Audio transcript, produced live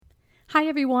Hi,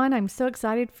 everyone. I'm so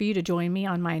excited for you to join me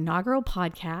on my inaugural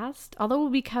podcast. Although we'll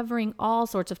be covering all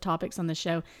sorts of topics on the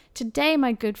show, today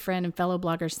my good friend and fellow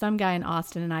blogger, Some Guy in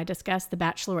Austin, and I discuss The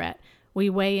Bachelorette. We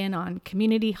weigh in on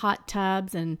community hot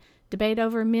tubs and debate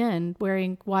over men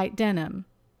wearing white denim.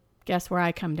 Guess where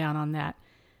I come down on that?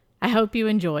 I hope you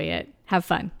enjoy it. Have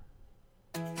fun.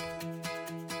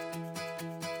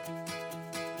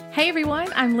 Hey, everyone.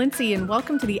 I'm Lindsay, and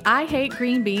welcome to the I Hate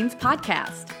Green Beans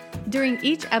podcast. During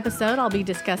each episode, I'll be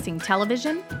discussing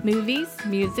television, movies,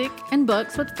 music, and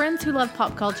books with friends who love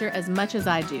pop culture as much as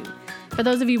I do. For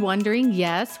those of you wondering,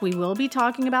 yes, we will be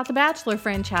talking about the Bachelor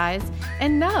franchise.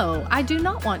 And no, I do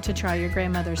not want to try your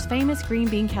grandmother's famous green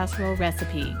bean casserole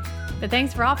recipe. But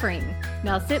thanks for offering.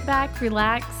 Now sit back,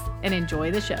 relax, and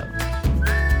enjoy the show.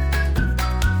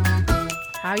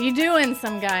 How you doing,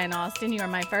 Some Guy in Austin? You are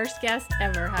my first guest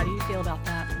ever. How do you feel about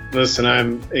that? Listen,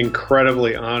 I'm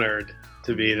incredibly honored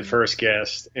to be the first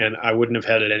guest, and I wouldn't have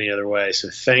had it any other way.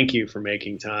 So thank you for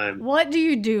making time. What do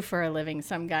you do for a living,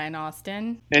 Some Guy in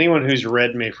Austin? Anyone who's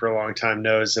read me for a long time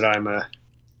knows that I'm a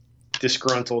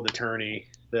disgruntled attorney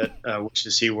that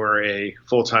wishes he were a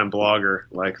full-time blogger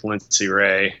like Lindsay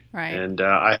Ray. Right. And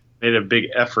I made a big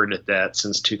effort at that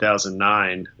since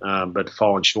 2009, but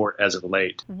fallen short as of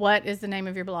late. What is the name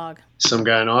of your blog? Some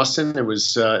Guy in Austin.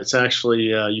 It's actually,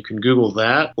 you can Google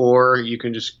that, or you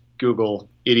can just Google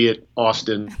Idiot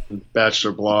Austin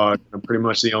Bachelor blog. I'm pretty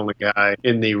much the only guy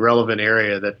in the relevant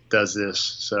area that does this.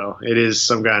 So it is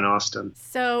Some Guy in Austin.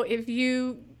 So if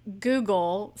you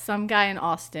Google Some Guy in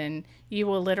Austin, you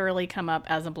will literally come up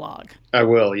as a blog. I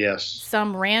will, yes.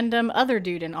 Some random other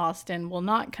dude in Austin will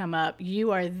not come up. You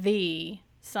are the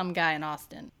Some Guy in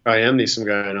Austin. I am the Some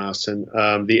Guy in Austin.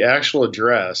 The actual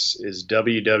address is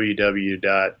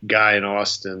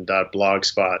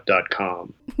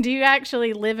www.guyinaustin.blogspot.com. Do you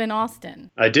actually live in Austin?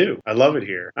 I do. I love it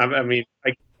here. Some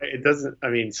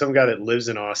guy that lives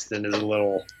in Austin is a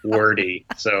little wordy.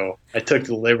 So I took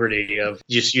the liberty of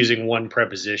just using one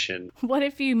preposition. What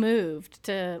if you moved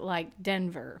to like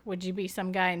Denver? Would you be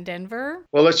some guy in Denver?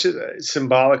 Well, let's just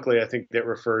symbolically, I think that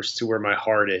refers to where my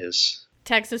heart is.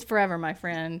 Texas forever, my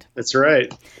friend. That's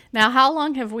right. Now, how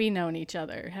long have we known each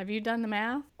other? Have you done the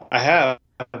math? I have.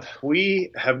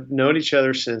 We have known each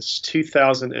other since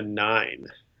 2009.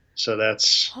 So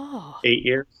that's 8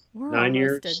 years, we're 9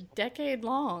 years. Almost a decade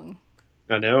long.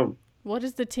 I know. What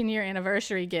is the 10-year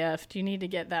anniversary gift? You need to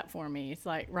get that for me. It's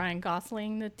like Ryan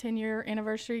Gosling, the 10-year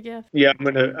anniversary gift. Yeah,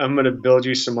 I'm gonna build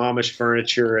you some Amish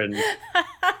furniture and.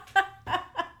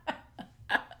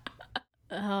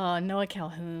 Oh, Noah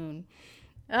Calhoun.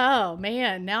 Oh,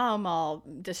 man, now I'm all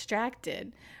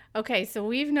distracted. Okay, so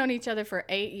we've known each other for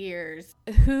 8 years.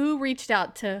 Who reached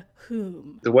out to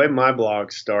whom? The way my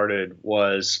blog started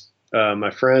was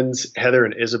my friends Heather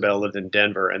and Isabel lived in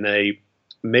Denver, and they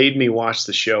made me watch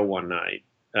the show one night.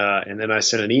 And then I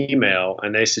sent an email,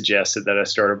 and they suggested that I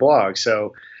start a blog.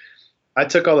 So I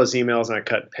took all those emails, and I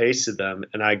cut and pasted them,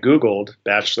 and I Googled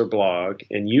Bachelor blog,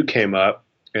 and you came up.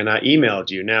 And I emailed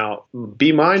you. Now,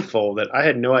 be mindful that I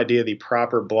had no idea the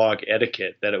proper blog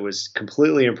etiquette, that it was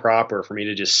completely improper for me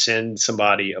to just send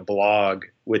somebody a blog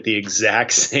with the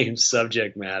exact same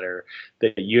subject matter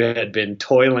that you had been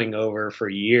toiling over for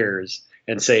years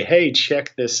and say, hey,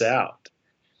 check this out.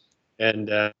 And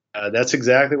that's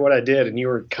exactly what I did. And you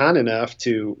were kind enough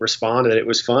to respond that it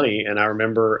was funny. And I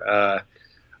remember, I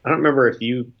don't remember if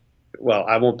you, well,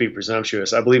 I won't be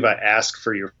presumptuous. I believe I asked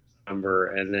for your number,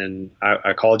 and then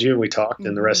I called you and we talked,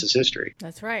 and the rest is history.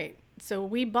 That's right. So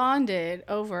we bonded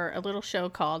over a little show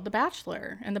called The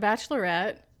Bachelor and The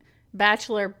Bachelorette,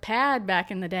 Bachelor Pad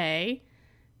back in the day,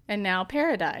 and now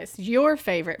Paradise, your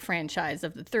favorite franchise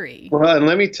of the three. Well, and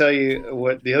let me tell you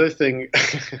what the other thing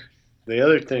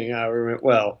I remember,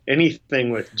 well, anything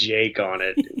with Jake on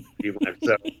it.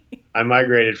 So I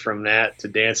migrated from that to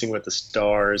Dancing with the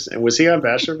Stars. And was he on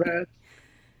Bachelor Pad?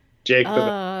 Jake?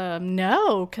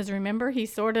 No, because remember he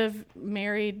sort of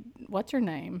married what's her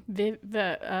name,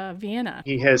 Vienna.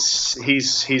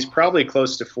 He's probably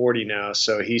close to 40 now,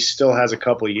 so he still has a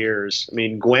couple years. I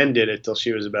mean, Gwen did it till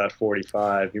she was about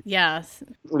 45. Yes.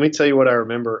 Let me tell you what I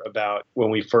remember about when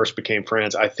we first became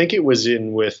friends. I think it was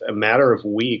with a matter of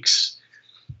weeks.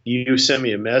 You sent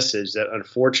me a message that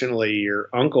unfortunately your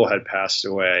uncle had passed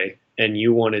away, and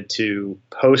you wanted to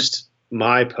post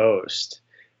my post.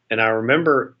 And I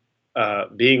remember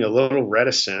being a little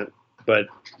reticent, but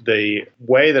the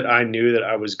way that I knew that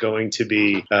I was going to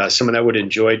be someone that would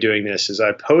enjoy doing this is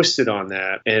I posted on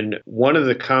that. And one of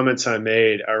the comments I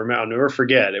made, I'll never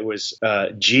forget, it was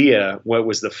Gia, what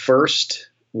was the first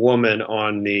woman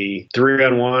on the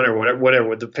 3-on-1 or whatever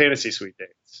with the fantasy suite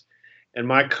dates. And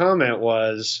my comment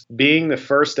was, being the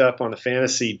first up on the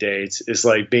fantasy dates is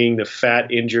like being the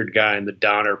fat injured guy in the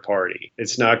Donner Party.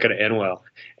 It's not going to end well.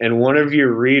 And one of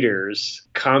your readers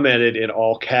commented in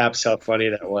all caps how funny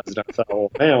that was. And I thought,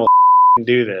 well, man, we'll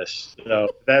do this. So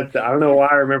that, I don't know why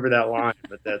I remember that line,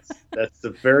 but that's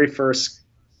the very first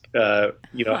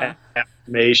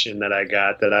affirmation that I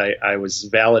got, that I was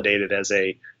validated as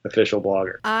a official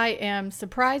blogger. I am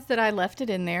surprised that I left it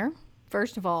in there.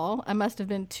 First of all, I must have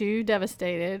been too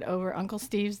devastated over Uncle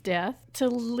Steve's death to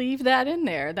leave that in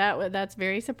there. That's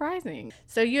very surprising.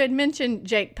 So you had mentioned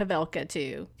Jake Pavelka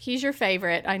too. He's your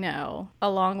favorite, I know,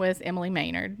 along with Emily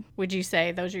Maynard. Would you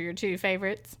say those are your two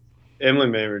favorites? Emily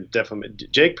Maynard, definitely.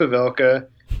 Jake Pavelka.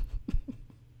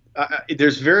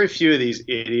 There's very few of these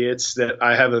idiots that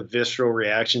I have a visceral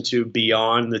reaction to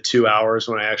beyond the 2 hours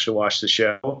when I actually watch the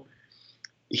show.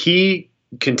 He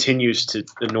continues to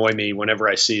annoy me whenever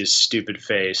I see his stupid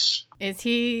face. Is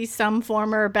he some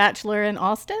former bachelor in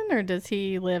Austin, or does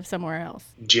he live somewhere else?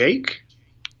 Jake?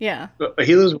 Yeah.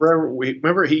 He lives wherever.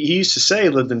 Remember, he used to say he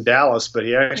lived in Dallas, but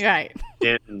he actually right.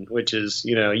 Denton, which is,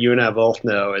 you and I both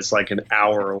know, is like an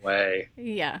hour away.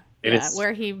 Yeah.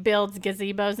 Where he builds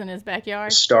gazebos in his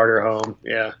backyard. Starter home,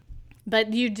 yeah.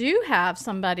 But you do have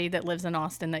somebody that lives in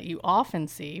Austin that you often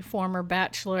see, former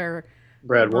bachelor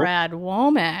Brad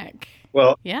Womack.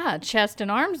 Well, yeah, Chest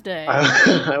and Arms Day.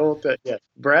 I will bet. Yeah,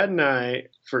 Brad and I,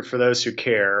 for those who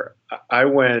care, I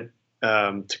went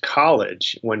to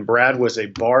college when Brad was a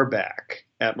bar back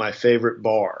at my favorite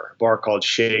bar called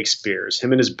Shakespeare's.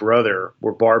 Him and his brother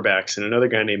were bar backs, and another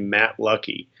guy named Matt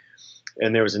Lucky.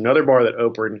 And there was another bar that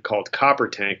opened called Copper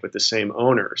Tank with the same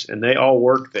owners, and they all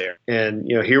worked there. And,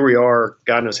 here we are,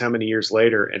 God knows how many years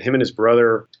later, and him and his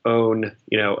brother own,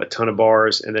 a ton of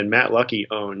bars. And then Matt Lucky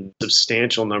owned a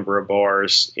substantial number of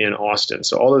bars in Austin.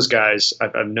 So all those guys,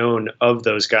 I've known of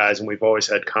those guys, and we've always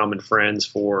had common friends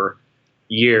for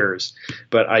years.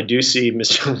 But I do see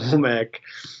Mr. Womack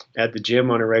at the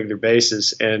gym on a regular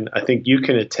basis, and I think you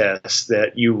can attest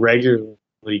that you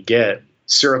regularly get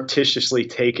surreptitiously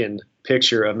taken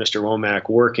picture of Mr. Womack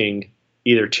working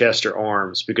either chest or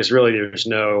arms, because really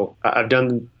I've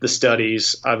done the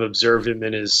studies. I've observed him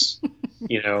in his,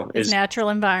 his natural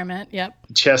environment. Yep.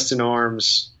 Chest and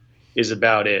arms is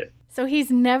about it. So he's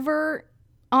never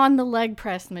on the leg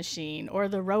press machine or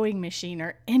the rowing machine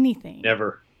or anything.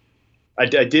 Never. I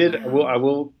did. Wow. I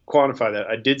will quantify that.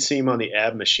 I did see him on the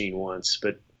ab machine once,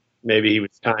 but maybe he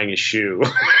was tying his shoe.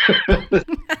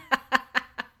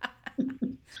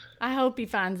 I hope he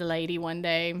finds a lady one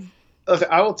day.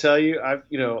 I will tell you,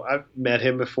 I've met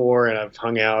him before and I've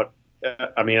hung out.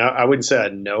 I wouldn't say I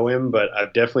know him, but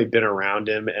I've definitely been around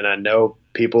him, and I know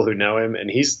people who know him.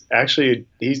 And he's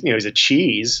a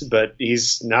cheese, but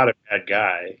he's not a bad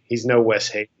guy. He's no Wes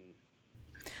Hayden.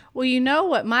 Well, you know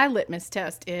what my litmus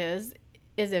test is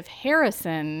if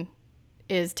Harrison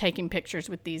is taking pictures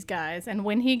with these guys, and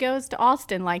when he goes to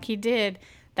Austin, like he did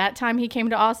that time he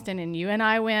came to Austin, and you and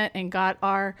I went and got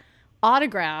our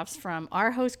autographs from our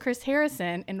host Chris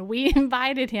Harrison, and we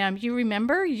invited him. You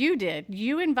remember? You did.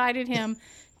 You invited him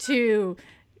to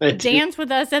dance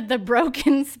with us at the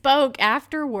Broken Spoke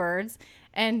afterwards,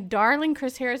 and darling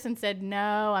Chris Harrison said,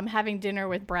 "No, I'm having dinner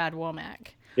with Brad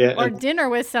Womack." Yeah, or dinner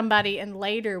with somebody, and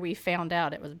later we found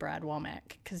out it was Brad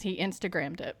Womack because he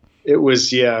Instagrammed it. It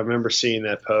was, I remember seeing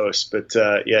that post, but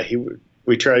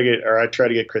I tried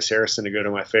to get Chris Harrison to go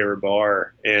to my favorite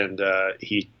bar, and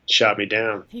he shot me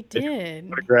down. He did.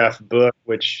 An autographed book,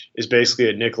 which is basically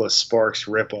a Nicholas Sparks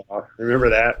ripoff. Remember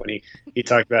that when he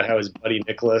talked about how his buddy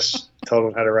Nicholas told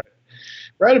him how to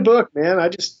write a book, man. I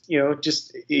just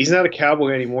he's not a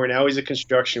cowboy anymore. Now he's a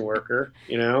construction worker,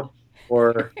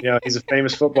 or he's a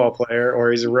famous football player,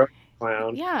 or he's a road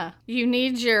clown. Yeah, you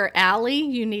need your alley,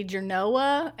 you need your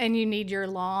Noah, and you need your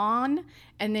lawn.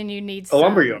 And then you need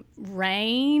some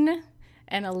rain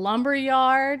and a lumber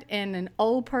yard, and an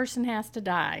old person has to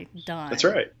die. Done. That's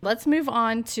right. Let's move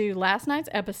on to last night's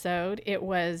episode. It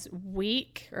was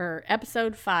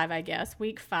episode 5, I guess,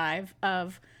 week 5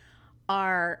 of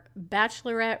our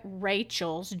Bachelorette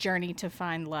Rachel's journey to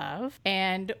find love.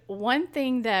 And one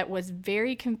thing that was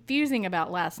very confusing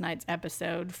about last night's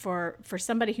episode for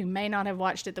somebody who may not have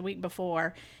watched it the week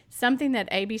before, something that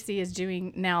ABC is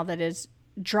doing now that is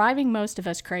driving most of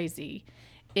us crazy,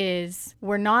 is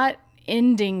we're not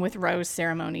ending with rose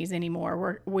ceremonies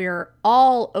anymore. We're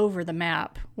all over the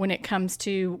map when it comes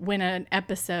to when an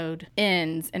episode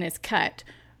ends and is cut.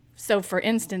 So for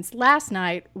instance, last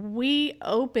night we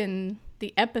opened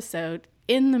the episode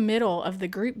in the middle of the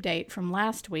group date from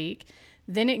last week.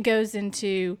 Then it goes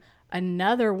into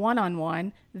another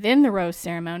one-on-one, then the rose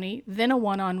ceremony, then a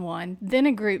one-on-one, then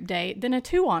a group date, then a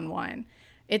two-on-one.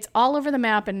 It's all over the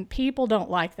map, and people don't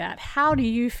like that. How do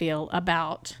you feel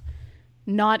about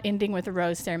not ending with a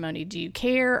rose ceremony? Do you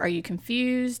care? Are you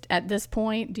confused at this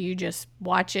point? Do you just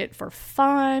watch it for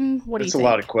fun? What do you think? That's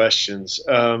a lot of questions.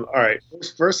 All right.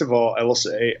 First of all, I will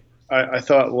say I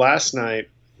thought last night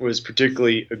was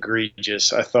particularly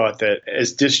egregious. I thought that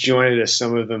as disjointed as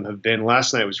some of them have been,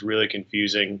 last night was really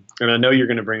confusing. And I know you're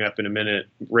going to bring up in a minute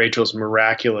Rachel's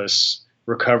miraculous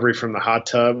recovery from the hot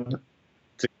tub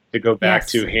to go back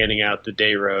to handing out the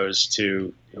day rose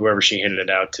to whoever she handed it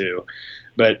out to.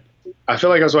 But I feel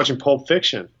like I was watching Pulp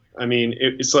Fiction. I mean,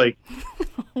 it's like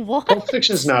Pulp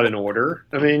Fiction is not in order.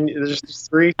 I mean, there's just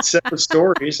 3 separate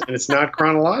stories, and it's not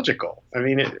chronological. I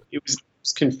mean, it was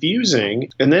confusing.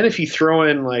 And then if you throw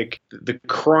in like the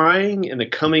crying and the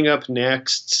coming up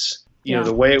next, you know,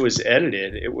 the way it was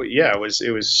edited, it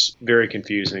was very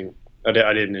confusing. I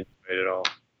didn't enjoy it at all.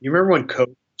 You remember when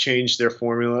Coke changed their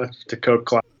formula to Coke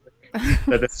Classic?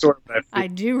 That's sort of what I feel. I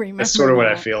do remember. That's sort of what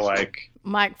I feel like.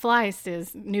 Mike Fleiss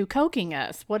is new coking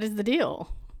us. What is the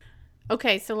deal?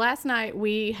 Okay, so last night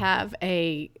we have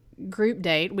a group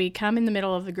date. We come in the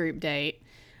middle of the group date.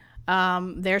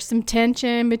 There's some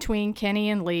tension between Kenny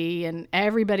and Lee, and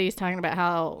everybody's talking about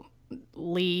how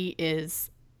Lee is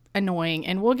annoying,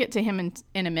 and we'll get to him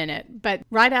in a minute. But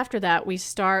right after that, we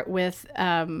start with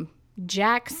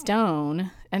Jack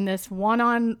Stone and this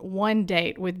one-on-one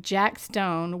date with Jack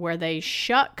Stone where they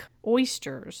shuck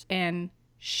oysters and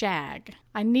shag.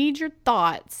 I need your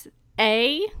thoughts,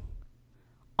 A,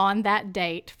 on that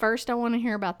date. First, I want to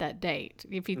hear about that date.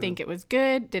 If you think it was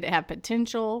good, did it have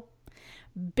potential?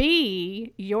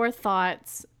 B, your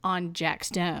thoughts on Jack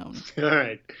Stone. All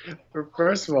right.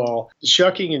 First of all,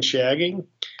 shucking and shagging,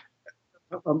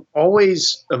 I'm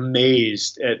always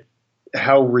amazed at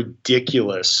how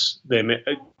ridiculous they make.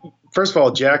 First of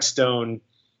all, Jack Stone,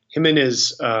 him in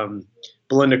his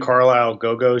Belinda Carlisle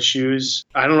go-go shoes.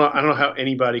 I don't know how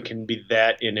anybody can be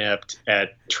that inept at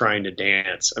trying to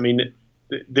dance. I mean,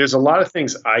 there's a lot of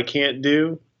things I can't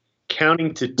do.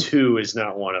 Counting to 2 is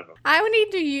not one of them. I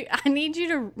need you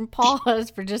to pause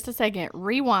for just a second.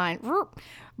 Rewind.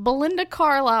 Belinda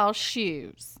Carlisle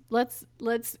shoes. Let's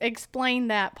explain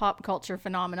that pop culture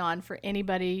phenomenon for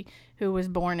anybody who was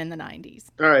born in the 90s.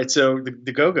 All right, so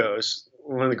the Go-Go's,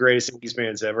 one of the greatest 80s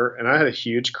bands ever, and I had a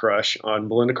huge crush on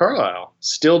Belinda Carlisle.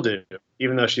 Still do,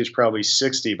 even though she's probably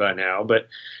 60 by now. But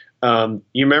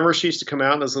you remember she used to come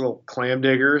out in those little clam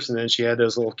diggers, and then she had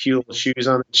those little cute little shoes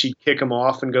on. She'd kick them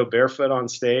off and go barefoot on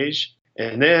stage.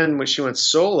 And then when she went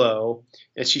solo,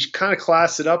 and she kind of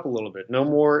classed it up a little bit. No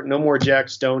more Jack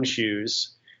Stone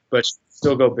shoes, but she'd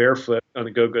still go barefoot on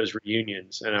the Go-Go's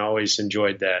reunions, and I always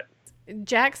enjoyed that.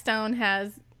 Jack Stone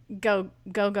has go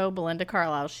Belinda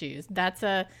Carlisle shoes. That's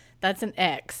an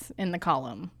X in the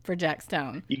column for Jack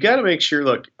Stone. You got to make sure.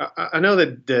 Look, I know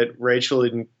that Rachel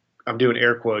didn't. I'm doing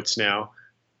air quotes now.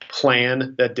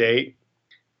 Plan that date,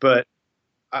 but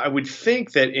I would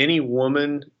think that any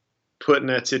woman put in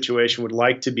that situation would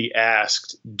like to be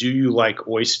asked, "Do you like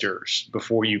oysters?"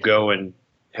 before you go and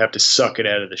have to suck it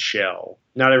out of the shell.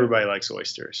 Not everybody likes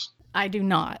oysters. I do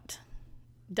not.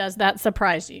 Does that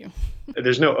surprise you?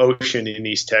 There's no ocean in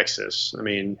East Texas. I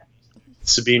mean,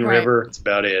 Sabine River, that's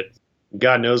about it.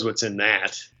 God knows what's in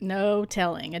that. No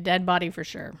telling. A dead body for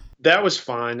sure. That was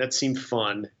fine. That seemed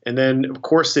fun. And then, of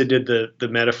course, they did the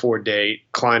metaphor date,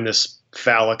 climb this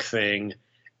phallic thing,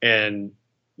 and,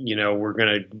 you know, we're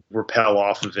going to rappel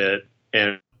off of it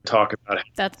and talk about it.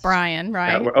 That's Brian,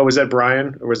 right? Oh, was that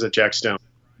Brian or was it Jack Stone?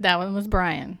 That one was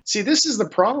Brian. See, this is the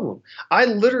problem. I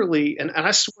literally, and I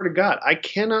swear to God, I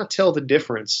cannot tell the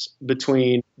difference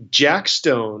between Jack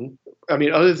Stone, I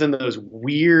mean, other than those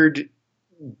weird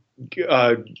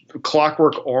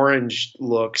Clockwork Orange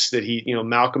looks that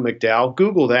Malcolm McDowell.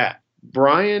 Google that.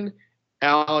 Brian,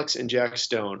 Alex, and Jack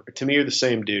Stone, to me, are the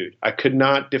same dude. I could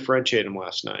not differentiate them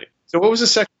last night. So what was the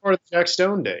second part of the Jack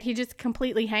Stone day? He just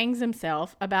completely hangs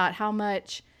himself about how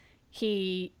much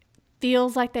he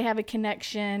feels like they have a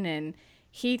connection, and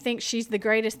he thinks she's the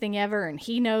greatest thing ever, and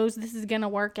he knows this is going to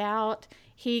work out.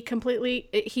 He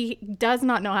does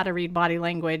not know how to read body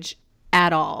language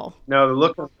at all. No, the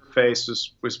look on her face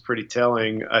was pretty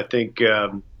telling. I think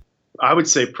I would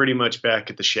say pretty much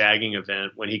back at the shagging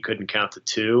event when he couldn't count to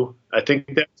 2. I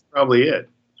think that's probably it.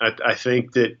 I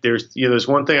think that there's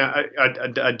one thing.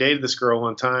 I dated this girl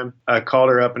one time. I called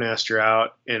her up and asked her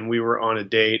out, and we were on a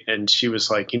date, and she was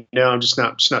like, I'm just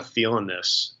not feeling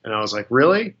this. And I was like,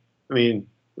 really? I mean,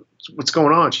 what's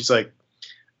going on? She's like,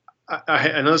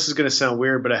 I know this is going to sound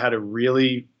weird, but I had a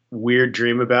really weird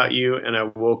dream about you, and I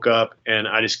woke up and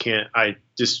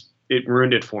it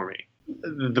ruined it for me.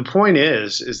 The point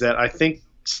is that I think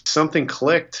something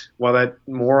clicked while that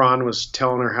moron was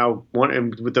telling her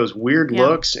and with those weird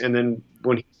looks, and then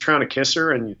when he was trying to kiss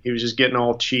her and he was just getting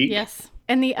all cheek. Yes.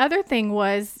 And the other thing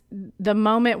was the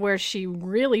moment where she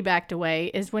really backed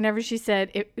away is whenever she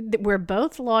said, we're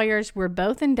both lawyers, we're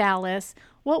both in Dallas.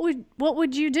 What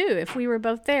would you do if we were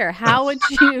both there? How would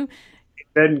you?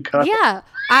 Yeah.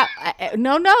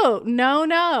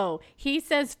 No. He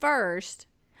says first,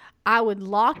 I would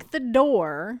lock the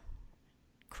door.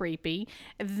 Creepy.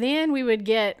 Then we would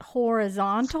get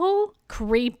horizontal,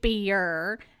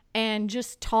 creepier, and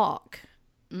just talk.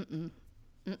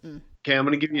 Okay, I'm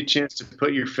going to give you a chance to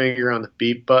put your finger on the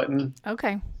beep button.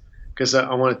 Okay. Because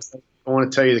I want to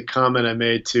tell you the comment I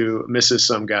made to Mrs.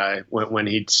 Some Guy when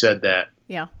he said that.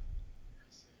 Yeah.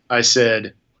 I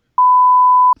said,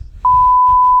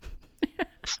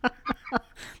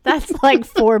 that's like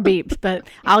 4 beeps, but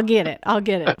I'll get it.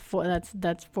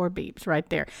 That's 4 beeps right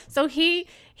there. So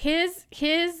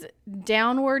his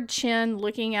downward chin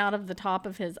looking out of the top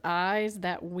of his eyes,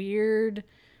 that weird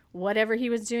whatever he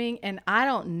was doing, and I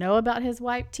don't know about his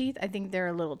white teeth. I think they're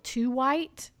a little too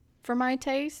white for my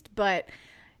taste, but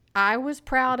I was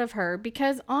proud of her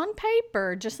because on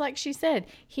paper, just like she said,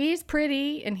 he's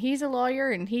pretty and he's a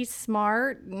lawyer and he's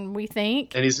smart, and we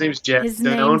think. And his name's Jack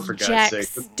Stone, for God's sake.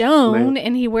 Stone,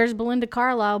 and he wears Belinda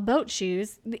Carlisle boat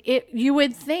shoes. You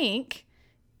would think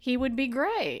he would be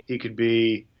great. He could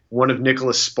be one of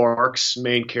Nicholas Sparks'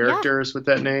 main characters with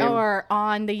that name. Or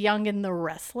on The Young and the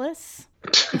Restless.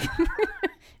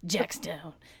 Jack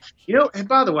Stone. You know, and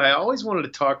by the way, I always wanted to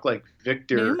talk like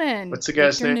Victor Newman. What's the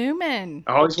guy's Victor name? Newman.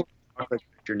 I always wanted to talk like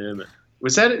Victor Newman.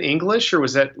 Was that in English, or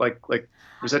was that like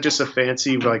was that just a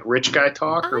fancy like rich guy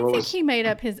talk? Or I think he made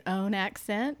up his own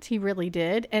accent. He really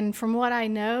did. And from what I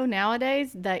know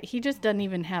nowadays, that he just doesn't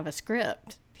even have a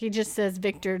script. He just says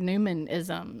Victor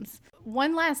Newman-isms.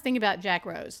 One last thing about Jack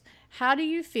Rose. How do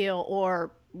you feel,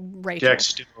 or Rachel? Jack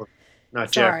Stone,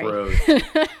 not Sorry. Jack Rose.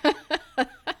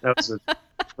 That was a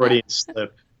Freudian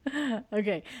slip.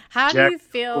 Okay. How Jack do you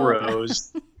feel?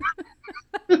 Rose.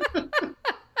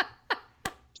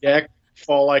 Jack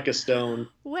Fall Like a Stone.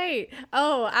 Wait.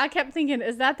 Oh, I kept thinking,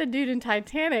 is that the dude in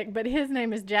Titanic? But his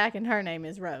name is Jack and her name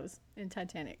is Rose in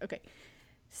Titanic. Okay.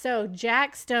 So,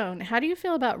 Jack Stone, how do you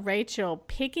feel about Rachel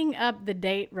picking up the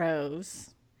date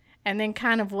rose and then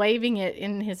kind of waving it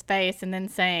in his face and then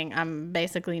saying, I'm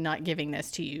basically not giving this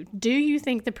to you? Do you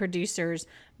think the producers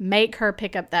make her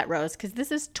pick up that rose? Because this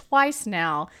is twice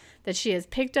now that she has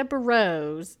picked up a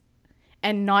rose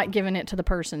and not given it to the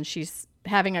person she's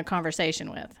having a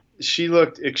conversation with. She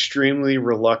looked extremely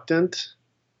reluctant.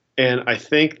 And I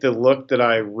think the look that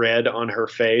I read on her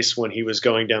face when he was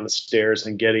going down the stairs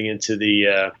and getting into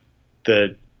the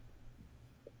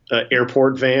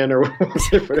airport van or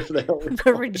whatever the hell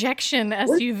the rejection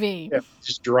SUV. Yeah,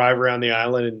 just drive around the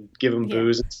island and give him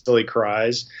booze until he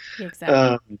cries.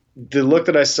 Exactly. The look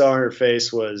that I saw on her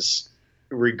face was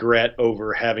regret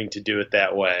over having to do it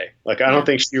that way. Like, I don't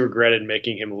think she regretted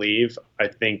making him leave. I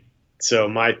think so.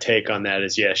 My take on that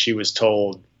is, she was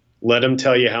told, let him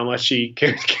tell you how much he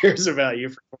cares about you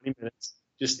for 20 minutes.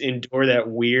 Just endure that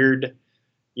weird,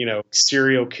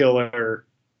 serial killer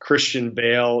Christian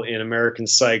Bale in American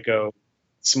Psycho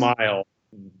smile.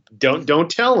 Don't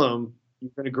tell him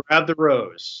you're going to grab the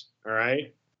rose, all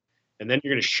right? And then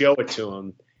you're going to show it to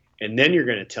him, and then you're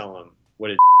going to tell him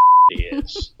what a he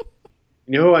is.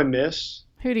 You know who I miss?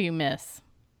 Who do you miss?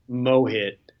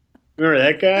 Mohit. Remember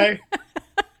that guy?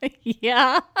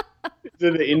 Yeah.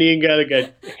 The Indian guy that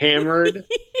got hammered.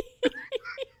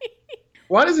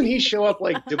 Why doesn't he show up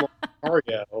like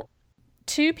DeMario?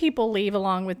 2 people leave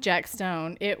along with Jack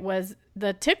Stone. It was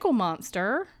the Tickle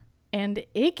Monster and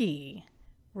Iggy.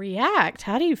 React.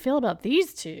 How do you feel about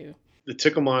these 2? The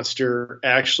Tickle Monster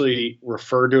actually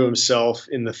referred to himself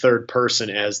in the third person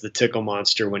as the Tickle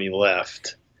Monster when he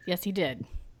left. Yes, he did.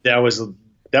 That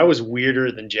was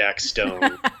weirder than Jack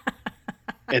Stone.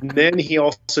 And then he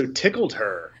also tickled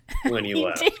her when he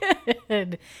left. He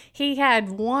did. He had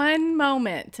one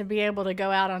moment to be able to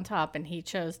go out on top, and he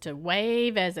chose to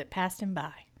wave as it passed him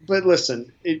by. But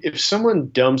listen, if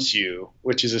someone dumps you,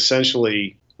 which is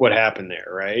essentially what happened there,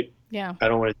 right? Yeah. I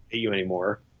don't want to date you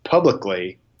anymore.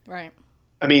 Publicly. Right.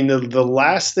 I mean, the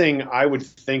last thing I would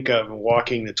think of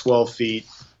walking the 12 feet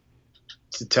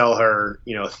to tell her,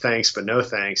 thanks but no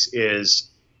thanks, is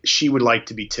she would like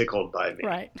to be tickled by me.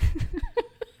 Right.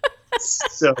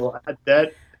 So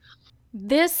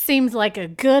this seems like a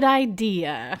good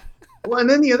idea. Well, and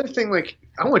then the other thing, like,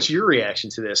 I want your reaction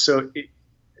to this. So,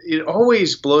 it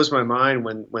always blows my mind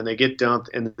when they get dumped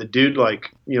and the dude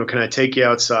like, can I take you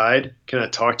outside? Can I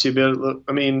talk to you a bit?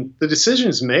 I mean, the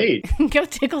decision's made. Go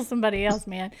tickle somebody else,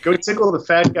 man. Go tickle the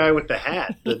fat guy with the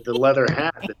hat, the leather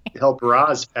hat that helped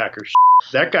Roz pack her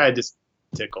shit. That guy just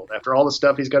tickled. After all the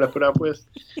stuff he's got to put up with,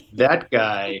 that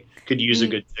guy could use a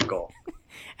good tickle.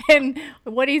 And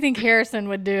what do you think Harrison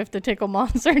would do if the tickle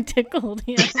monster tickled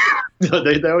him? No,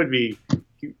 that would be...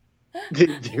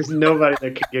 There's nobody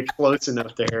that could get close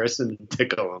enough to Harrison and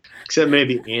tickle him, except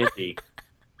maybe Andy.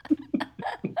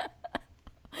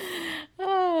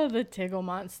 Oh, the tickle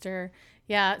monster.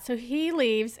 Yeah, so he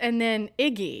leaves, and then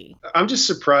Iggy. I'm just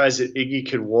surprised that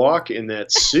Iggy could walk in that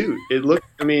suit. It looked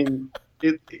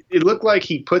looked like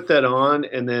he put that on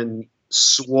and then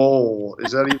swole.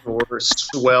 Is that even a word?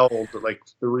 Swelled like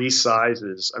 3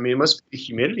 sizes. I mean, it must be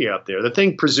humidity out there. The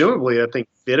thing, presumably, I think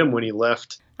fit him when he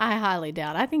left. I highly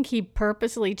doubt. I think he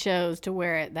purposely chose to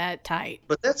wear it that tight.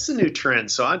 But that's the new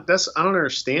trend. So I don't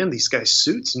understand these guys'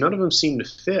 suits. None of them seem to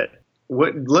fit.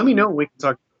 Let me know when we can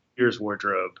talk about year's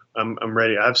wardrobe. I'm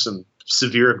ready. I have some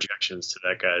severe objections to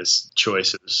that guy's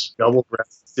choices.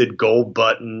 Double-breasted gold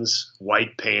buttons,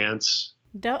 white pants.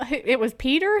 It was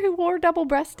Peter who wore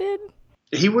double-breasted?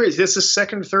 He wears this the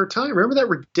second or third time. Remember that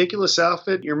ridiculous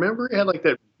outfit? You remember he had like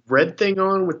that red thing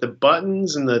on with the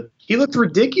buttons and he looked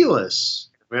ridiculous.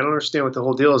 I don't understand what the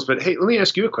whole deal is, but hey, let me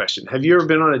ask you a question. Have you ever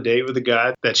been on a date with a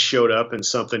guy that showed up in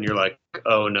something you're like,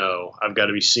 oh no, I've got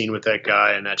to be seen with that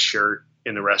guy in that shirt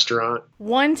in the restaurant?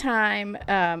 One time,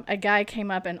 a guy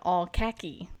came up in all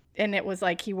khaki, and it was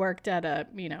like he worked at a,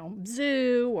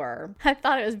 zoo, or I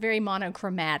thought it was very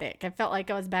monochromatic. I felt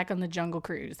like I was back on the Jungle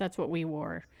Cruise. That's what we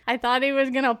wore. I thought he was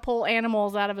going to pull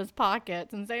animals out of his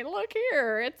pockets and say, look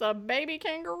here, it's a baby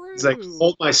kangaroo. It's like,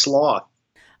 hold my sloth.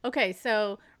 Okay,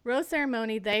 so rose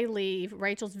ceremony, they leave.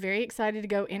 Rachel's very excited to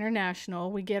go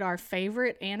international. We get our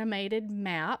favorite animated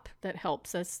map that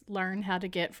helps us learn how to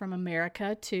get from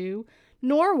America to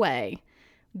Norway.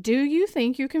 Do you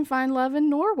think you can find love in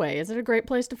Norway? Is it a great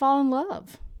place to fall in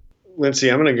love?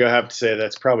 Lindsay, I'm going to have to say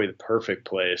that's probably the perfect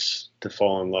place to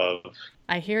fall in love.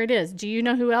 I hear it is. Do you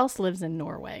know who else lives in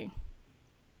Norway?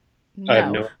 No. I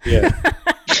have no idea.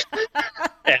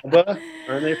 ABBA?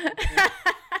 Aren't they?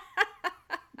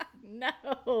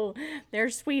 No, they're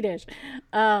Swedish.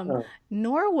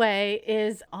 Norway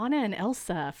is Anna and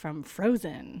Elsa from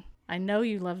Frozen. I know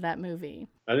you love that movie.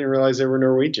 I didn't realize they were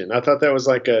Norwegian. I thought that was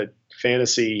like a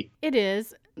fantasy. It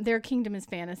is. Their kingdom is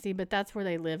fantasy, but that's where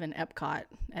they live in Epcot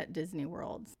at Disney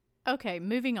World. Okay,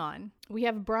 moving on. We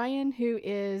have Brian, who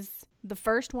is the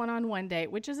first one-on-one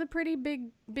date, which is a pretty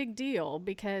big deal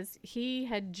because he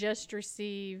had just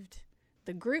received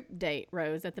the group date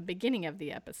rose at the beginning of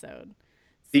the episode.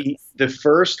 The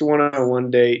first one-on-one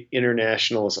date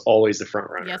international is always the front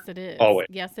runner. Yes, it is. Always.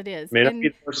 Yes, it is. May not be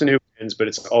the person who wins, but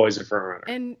it's always the front runner.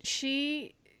 And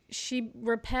she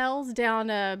rappels down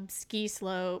a ski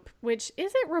slope, which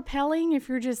isn't rappelling if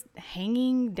you're just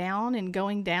hanging down and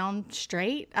going down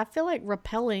straight. I feel like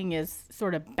rappelling is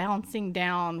sort of bouncing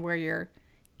down where you're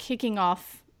kicking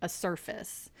off a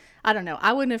surface. I don't know.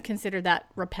 I wouldn't have considered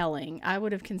that rappelling. I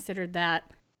would have considered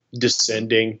that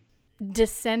descending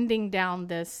down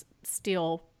this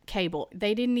steel cable.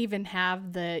 They didn't even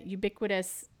have the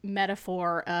ubiquitous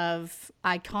metaphor of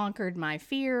I conquered my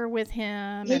fear with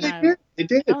him. Yeah, they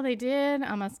did. Oh, they did?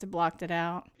 I must have blocked it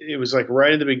out. It was like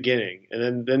right in the beginning.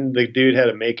 And then the dude had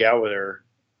to make out with her,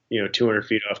 200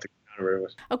 feet off the ground.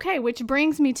 Okay, which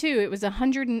brings me to, it was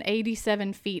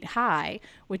 187 feet high,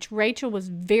 which Rachel was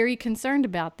very concerned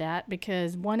about that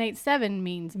because 187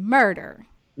 means murder.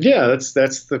 Yeah,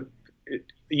 that's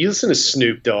you listen to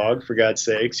Snoop Dogg, for God's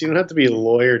sakes. You don't have to be a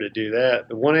lawyer to do that.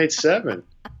 The 187.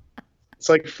 It's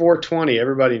like 420.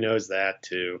 Everybody knows that,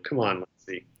 too. Come on,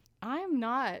 Lindsay. I'm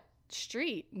not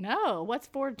street. No. What's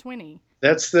 420?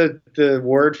 That's the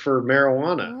word for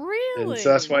marijuana. Really? And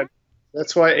so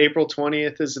that's why April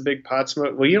 20th is a big pot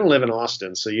smoke. Well, you don't live in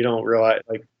Austin, so you don't realize,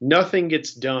 nothing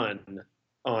gets done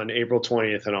on April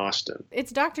 20th in Austin.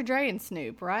 It's Dr. Dre and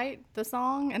Snoop, right? The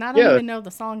song? And I don't even know the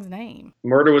song's name.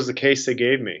 Murder Was the Case They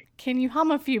Gave Me. Can you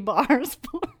hum a few bars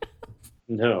for us?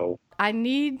 No. I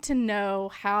need to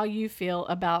know how you feel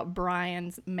about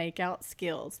Brian's makeout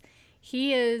skills.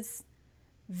 He is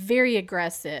very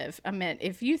aggressive. I mean,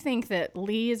 if you think that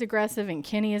Lee is aggressive and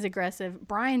Kenny is aggressive,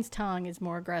 Brian's tongue is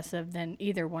more aggressive than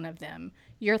either one of them.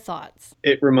 Your thoughts?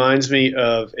 It reminds me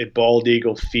of a bald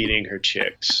eagle feeding her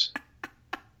chicks.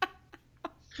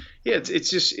 Yeah,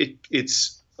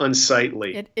 it's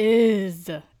unsightly. It is.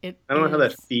 I don't know how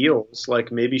that feels.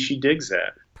 Like maybe she digs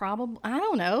that. Probably. I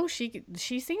don't know. She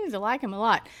seems to like him a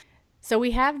lot. So we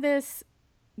have this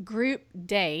group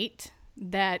date.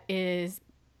 that is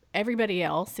everybody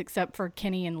else except for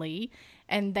Kenny and Lee,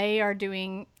 and they are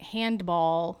doing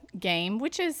handball game,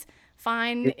 which is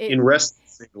fine. In wrestling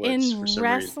singlets for some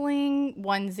wrestling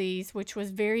onesies, which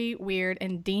was very weird.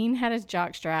 And Dean had his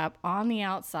jockstrap on the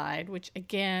outside, which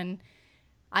again,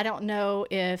 I don't know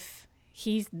if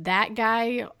he's that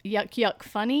guy, yuck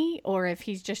funny, or if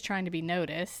he's just trying to be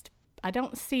noticed. I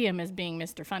don't see him as being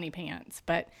Mr. Funny Pants,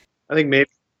 but I think maybe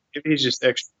he's just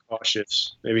extra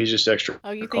cautious. Maybe he's just extra cautious.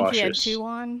 Oh, you think he had two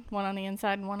on? One on the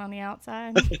inside and one on the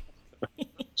outside?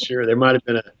 Sure. There might have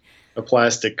been a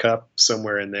plastic cup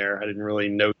somewhere in there. I didn't really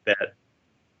note that.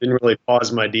 Didn't really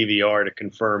pause my DVR to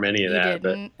confirm any of that.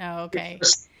 Didn't? Oh, okay.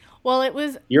 Well, it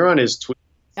was... You're on his Twitter.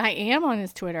 I am on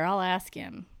his Twitter. I'll ask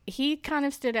him. He kind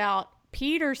of stood out.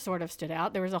 Peter sort of stood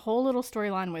out. There was a whole little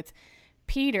storyline with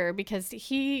Peter because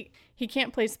he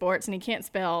can't play sports and he can't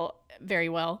spell very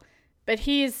well. But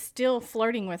he is still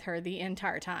flirting with her the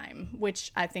entire time,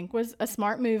 which I think was a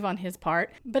smart move on his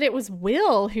part. But it was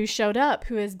Will who showed up,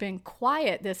 who has been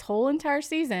quiet this whole entire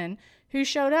season, who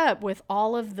showed up with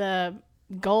all of the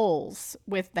goals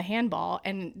with the handball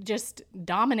and just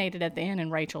dominated at the end,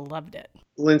 and Rachel loved it.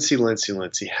 Lindsay,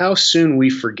 how soon we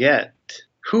forget.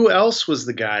 Who else was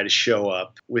the guy to show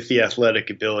up with the athletic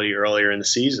ability earlier in the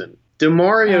season?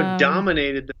 DeMario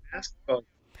dominated the basketball.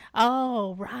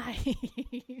 Oh, right.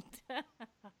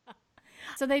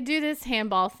 So they do this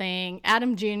handball thing.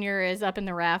 Adam Jr. is up in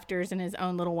the rafters in his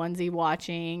own little onesie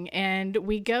watching, and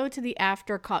we go to the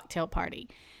after cocktail party.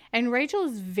 And Rachel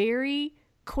is very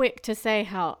quick to say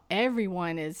how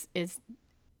everyone is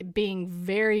being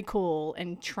very cool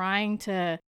and trying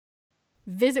to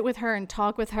visit with her and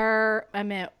talk with her. I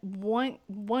mean,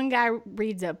 one guy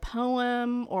reads a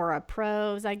poem or a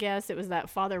prose, I guess. It was that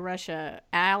Father Russia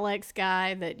Alex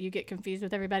guy that you get confused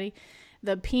with everybody.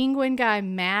 The penguin guy,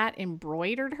 Matt,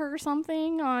 embroidered her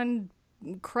something on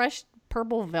crushed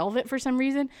purple velvet for some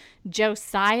reason.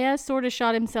 Josiah sort of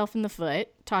shot himself in the foot,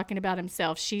 talking about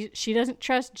himself. She doesn't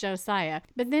trust Josiah.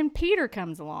 But then Peter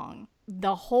comes along.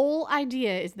 The whole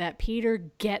idea is that Peter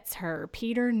gets her.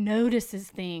 Peter notices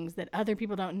things that other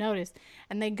people don't notice.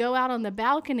 And they go out on the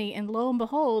balcony, and lo and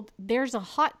behold, there's a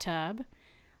hot tub.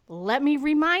 Let me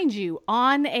remind you,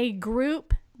 on a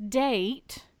group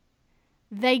date,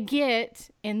 they get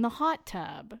in the hot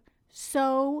tub.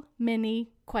 So many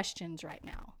questions right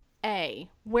now. A,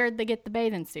 where'd they get the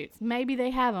bathing suits? Maybe they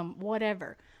have them,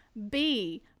 whatever.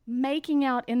 B, making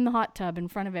out in the hot tub in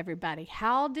front of everybody.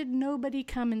 How did nobody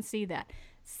come and see that?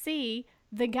 C,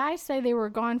 the guys say they were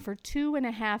gone for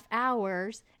 2.5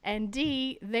 hours. And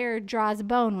D, they're dry as a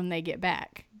bone when they get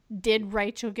back. Did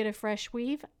Rachel get a fresh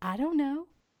weave? I don't know.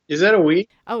 Is that a weave?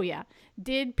 Oh, yeah.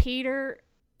 Did Peter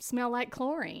smell like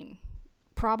chlorine?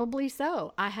 Probably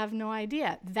so. I have no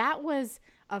idea. That was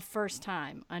a first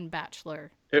time on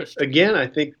Bachelor. Again, I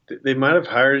think they might have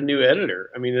hired a new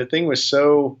editor. I mean, the thing was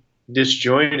so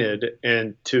disjointed,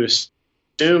 and to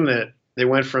assume that they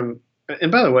went from,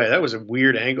 and by the way, that was a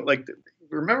weird angle. Like,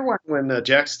 remember when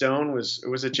Jack Stone was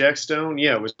it Jack Stone?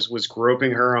 Yeah, was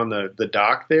groping her on the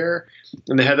dock there,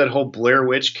 and they had that whole Blair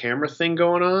Witch camera thing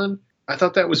going on. I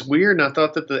thought that was weird, and I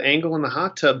thought that the angle in the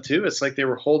hot tub too. It's like they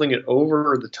were holding it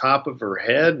over the top of her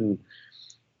head, and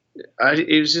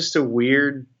it was just a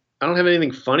weird. I don't have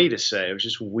anything funny to say. It was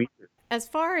just weird. As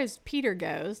far as Peter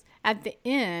goes, at the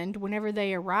end, whenever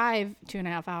they arrive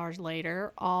 2.5 hours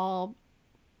later, all,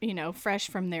 fresh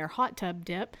from their hot tub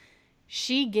dip,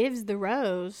 she gives the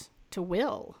rose to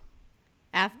Will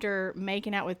after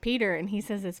making out with Peter, and he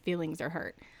says his feelings are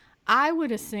hurt. I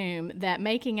would assume that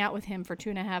making out with him for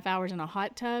 2.5 hours in a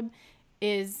hot tub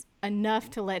is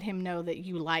enough to let him know that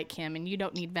you like him and you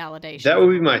don't need validation. That would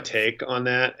be my take on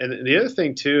that. And the other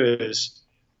thing, too, is...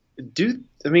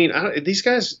 these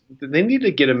guys, they need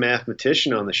to get a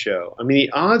mathematician on the show. I mean,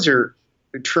 the odds are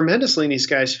tremendously in these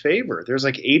guys' favor. There's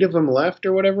like 8 of them left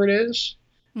or whatever it is.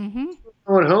 Mm-hmm.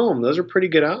 Going home, those are pretty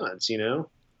good odds,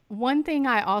 One thing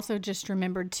I also just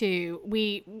remembered too,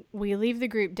 we leave the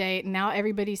group date and now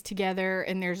everybody's together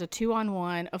and there's a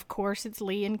 2-on-1. Of course, it's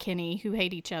Lee and Kenny who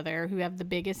hate each other, who have the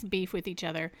biggest beef with each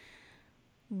other.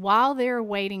 While they're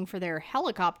waiting for their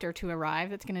helicopter to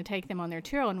arrive, that's going to take them on their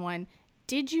 2-on-1.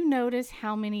 Did you notice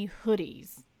how many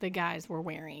hoodies the guys were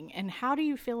wearing? And how do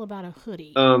you feel about a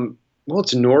hoodie? Well,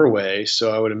 it's Norway,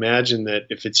 so I would imagine that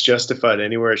if it's justified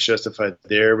anywhere, it's justified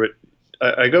there. But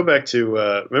I go back to,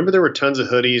 remember there were tons of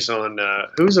hoodies on,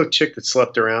 who was a chick that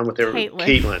slept around with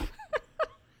Caitlin.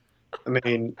 I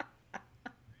mean,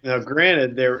 now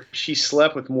granted, she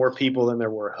slept with more people than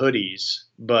there were hoodies,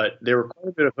 but there were quite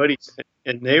a bit of hoodies,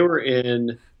 and they were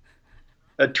in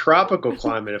a tropical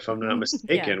climate, if I'm not Yeah.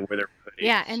 mistaken, where they're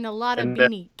Yeah, hoodies. and a lot of And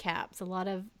that, beanie caps, a lot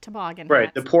of toboggan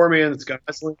right, the hats. poor man's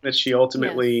Gosling that she Yes,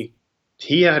 ultimately,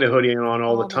 he had a hoodie on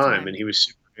all the all the time, and time. he was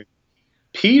super.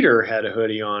 Peter had a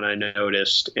hoodie on, I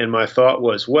noticed, and my thought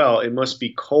was, well, it must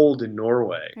be cold in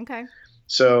Norway. Okay.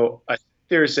 So I think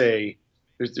there's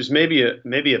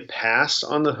maybe a pass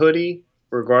on the hoodie,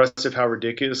 regardless of how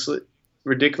ridiculous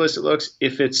it looks,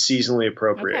 if it's seasonally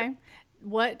appropriate.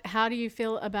 Okay. How do you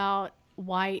feel about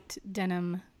white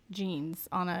denim jeans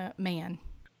on a man?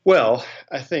 Well,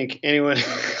 I think anyone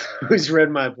who's read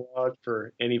my blog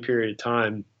for any period of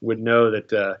time would know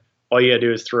that all you got to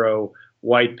do is throw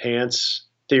white pants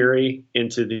theory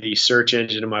into the search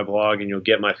engine of my blog, and you'll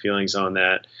get my feelings on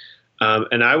that.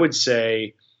 And I would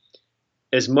say,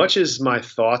 as much as my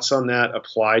thoughts on that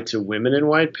apply to women in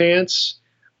white pants,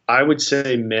 I would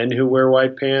say men who wear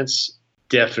white pants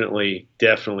definitely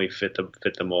fit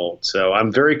the mold. So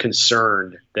I'm very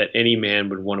concerned that any man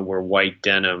would want to wear white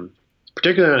denim,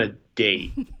 particularly on a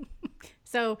date.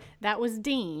 So that was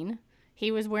Dean.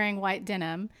 He was wearing white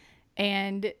denim,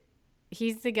 and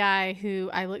he's the guy who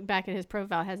I look back at his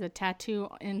profile has a tattoo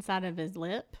inside of his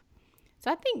lip.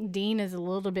 So I think Dean is a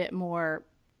little bit more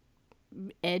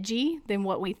edgy than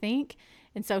what we think.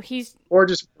 And so he's Or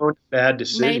just prone to bad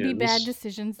decisions. maybe bad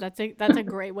decisions. That's a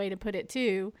great way to put it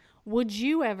too. Would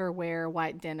you ever wear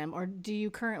white denim, or do you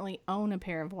currently own a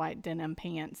pair of white denim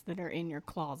pants that are in your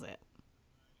closet?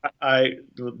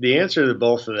 The answer to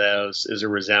both of those is a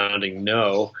resounding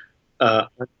no,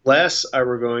 unless I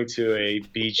were going to a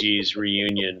Bee Gees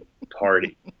reunion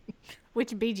party.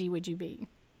 Which BG would you be?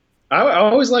 I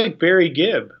always like Barry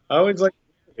Gibb. I always like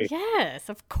Barry. Yes,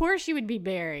 of course you would be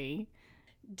Barry.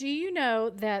 Do you know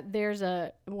that there's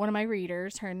one of my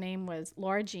readers, her name was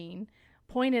Laura Jean,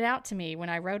 pointed out to me when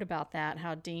I wrote about that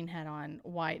how Dean had on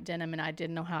white denim and I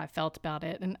didn't know how I felt about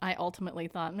it. And I ultimately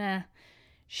thought, nah.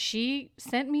 She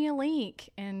sent me a link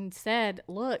and said,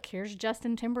 look, here's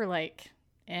Justin Timberlake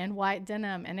in white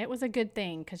denim. And it was a good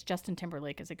thing because Justin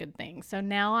Timberlake is a good thing. So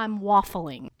now I'm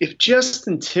waffling. If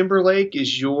Justin Timberlake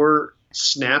is your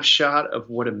snapshot of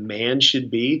what a man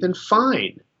should be, then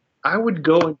fine. I would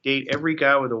go and date every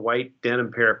guy with a white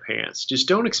denim pair of pants. Just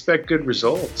don't expect good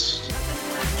results.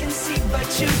 I can see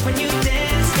but you when you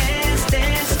dance, dance,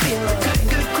 dance. Feel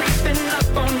good creeping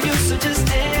up on you. So just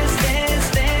dance,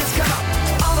 dance, dance. Come on.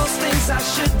 All those things I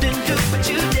shouldn't do, but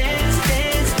you dance,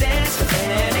 dance, dance.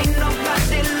 And ain't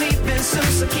nobody leaving soon,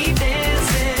 so keep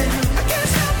dancing. I can't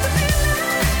stop the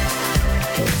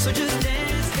feeling. So just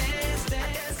dance, dance,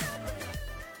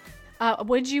 dance.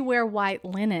 Would you wear white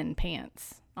linen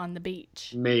pants on the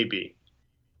beach Maybe.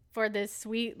 for this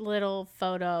sweet little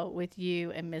photo with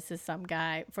you and Mrs. Some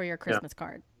Guy for your Christmas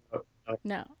card?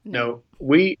 No.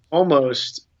 We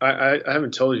almost, I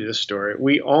haven't told you this story.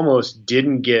 We almost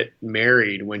didn't get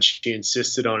married when she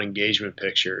insisted on engagement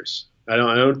pictures. I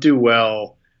don't do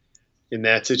well in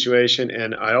that situation.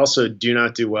 And I also do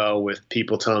not do well with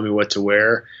people telling me what to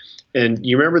wear. And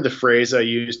you remember the phrase I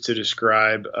used to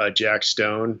describe Jack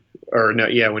Stone, or no,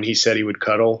 yeah, when he said he would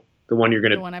cuddle, the one you're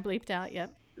going The to, one I bleeped out,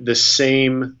 yep. the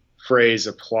same phrase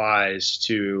applies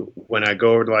to when I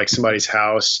go over to like somebody's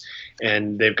house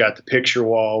and they've got the picture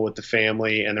wall with the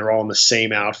family and they're all in the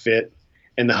same outfit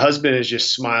and the husband is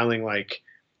just smiling like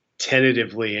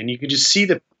tentatively and you can just see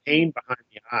the pain behind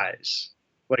the eyes.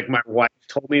 Like my wife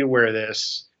told me to wear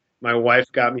this. My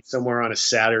wife got me somewhere on a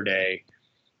Saturday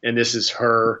and this is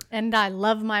her. And I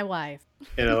love my wife.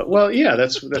 Well, yeah,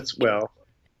 that's well.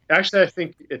 Actually, I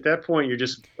think at that point you're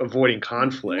just avoiding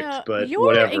conflict, No, but your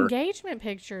whatever. engagement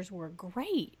pictures were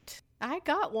great. I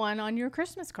got one on your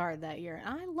Christmas card that year,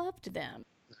 and I loved them.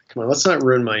 Come on, let's not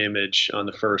ruin my image on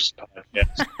the first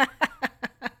podcast.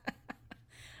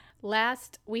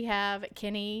 Last, we have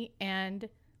Kenny and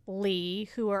Lee,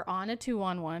 who are on a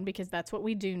 2-on-1 because that's what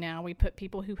we do now. We put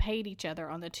people who hate each other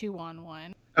on the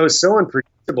 2-on-1. That was so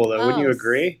unpredictable, though. Wouldn't you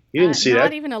agree? You didn't see not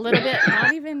that? Even a little bit.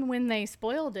 Not even when they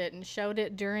spoiled it and showed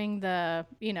it during the,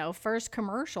 first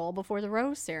commercial before the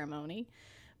rose ceremony.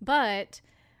 But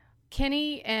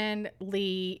Kenny and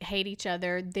Lee hate each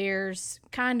other. There's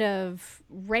kind of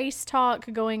race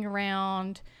talk going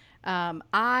around.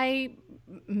 I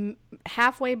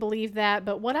halfway believe that,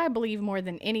 but what I believe more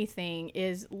than anything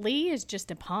is Lee is just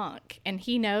a punk, and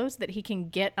he knows that he can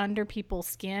get under people's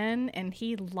skin, and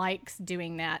he likes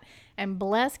doing that. And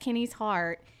bless Kenny's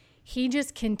heart, he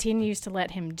just continues to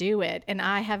let him do it. And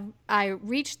I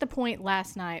reached the point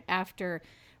last night after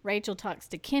Rachel talks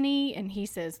to Kenny and he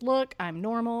says, look, I'm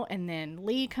normal. And then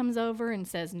Lee comes over and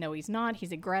says, no, he's not.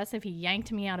 He's aggressive. He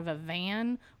yanked me out of a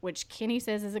van, which Kenny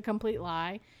says is a complete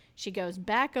lie. She goes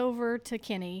back over to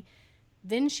Kenny,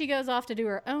 Then she goes off to do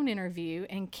her own interview,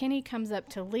 and Kenny comes up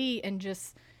to Lee and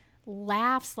just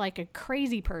laughs like a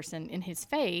crazy person in his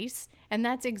face. And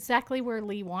that's exactly where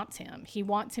Lee wants him. He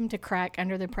wants him to crack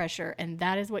under the pressure, and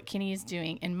that is what Kenny is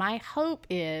doing. And my hope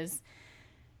is,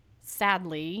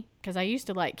 sadly, because I used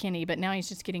to like Kenny, but now he's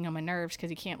just getting on my nerves because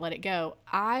he can't let it go.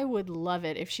 I would love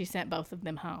it if she sent both of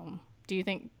them home. Do you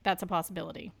think that's a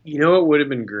possibility? You know what would have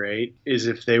been great is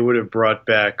if they would have brought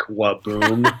back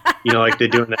Waboom, like they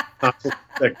do in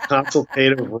that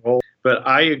consultative role. But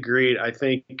I agreed. I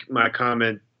think my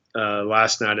comment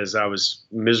last night as I was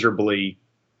miserably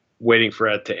waiting for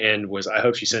it to end was, I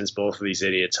hope she sends both of these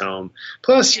idiots home.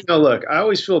 Plus, look, I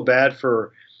always feel bad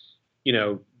for,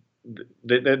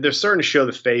 they're starting to show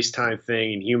the FaceTime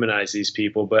thing and humanize these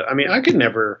people. But I mean, I could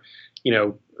never,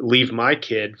 leave my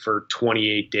kid for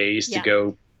 28 days to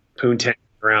go poontang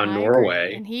around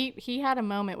Norway. Agree. And he had a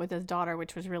moment with his daughter,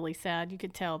 which was really sad. You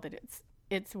could tell that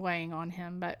it's weighing on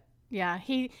him. But yeah,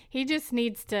 he just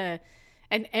needs to,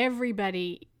 and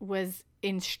everybody was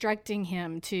instructing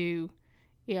him to,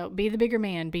 be the bigger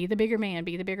man, be the bigger man,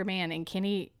 be the bigger man. And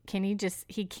Kenny just,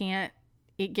 he can't,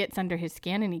 it gets under his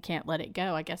skin and he can't let it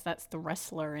go. I guess that's the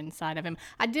wrestler inside of him.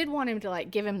 I did want him to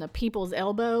give him the people's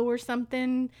elbow or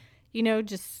something,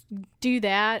 just do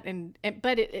that.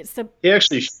 But it's a, he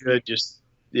actually should just,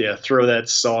 throw that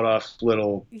sawed off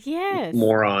little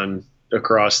moron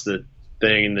across the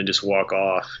thing and then just walk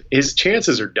off. His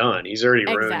chances are done. He's already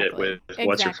ruined it with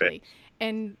what's her face.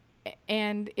 And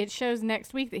it shows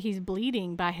next week that he's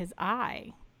bleeding by his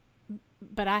eye.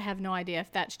 But I have no idea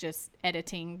if that's just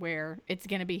editing where it's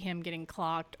going to be him getting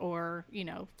clocked or,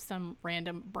 some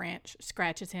random branch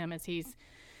scratches him as he's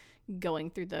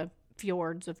going through the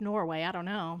fjords of Norway. I don't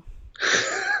know.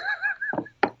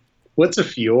 What's a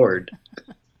fjord?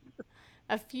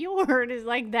 A fjord is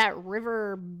like that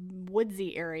river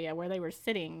woodsy area where they were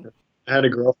sitting. I had a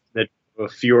girlfriend that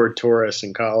was a fjord tourist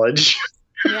in college.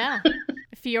 Yeah.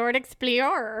 Fjord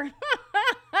explorer.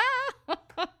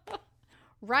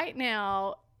 Right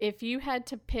now, if you had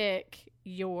to pick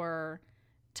your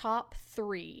top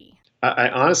 3. I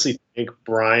honestly think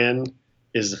Brian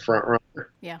is the front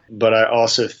runner. Yeah. But I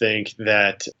also think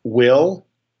that Will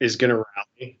is going to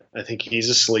rally. I think he's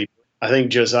a sleeper. I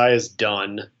think Josiah's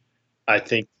done. I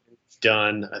think he's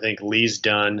done. I think Lee's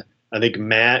done. I think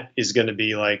Matt is going to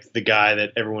be like the guy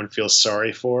that everyone feels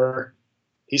sorry for.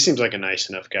 He seems like a nice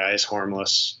enough guy. He's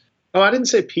harmless. Oh, I didn't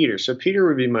say Peter. So Peter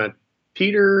would be my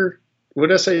Peter. What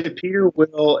did I say? Peter,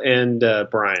 Will, and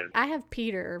Brian. I have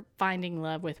Peter finding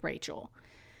love with Rachel.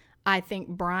 I think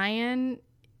Brian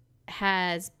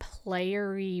has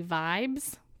playery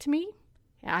vibes to me.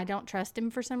 I don't trust him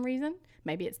for some reason.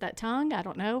 Maybe it's that tongue. I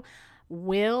don't know.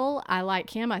 Will, I like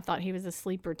him. I thought he was a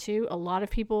sleeper too. A lot of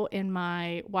people in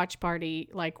my watch party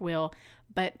like Will.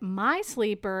 But my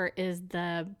sleeper is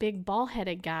the big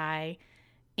bald-headed guy,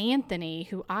 Anthony,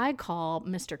 who I call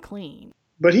Mr. Clean.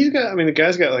 But the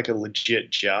guy's got like a legit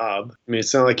job. I mean,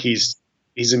 it's not like he's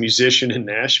a musician in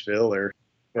Nashville or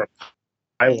a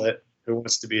pilot who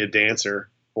wants to be a dancer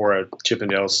or a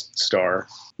Chippendales star.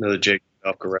 Another Jake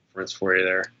Belka reference for you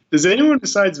there. Does anyone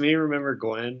besides me remember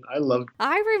Gwen?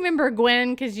 I remember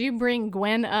Gwen because you bring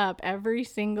Gwen up every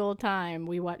single time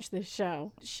we watch this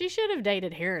show. She should have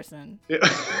dated Harrison. Yeah.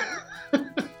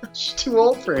 She's too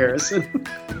old for Harrison.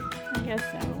 I guess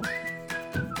so.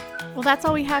 Well, that's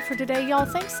all we have for today, y'all.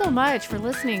 Thanks so much for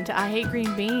listening to I Hate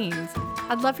Green Beans.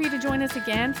 I'd love for you to join us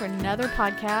again for another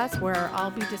podcast where I'll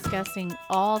be discussing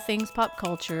all things pop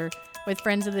culture with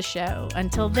friends of the show.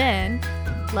 Until then,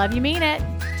 love you, mean it.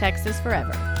 Texas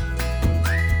forever.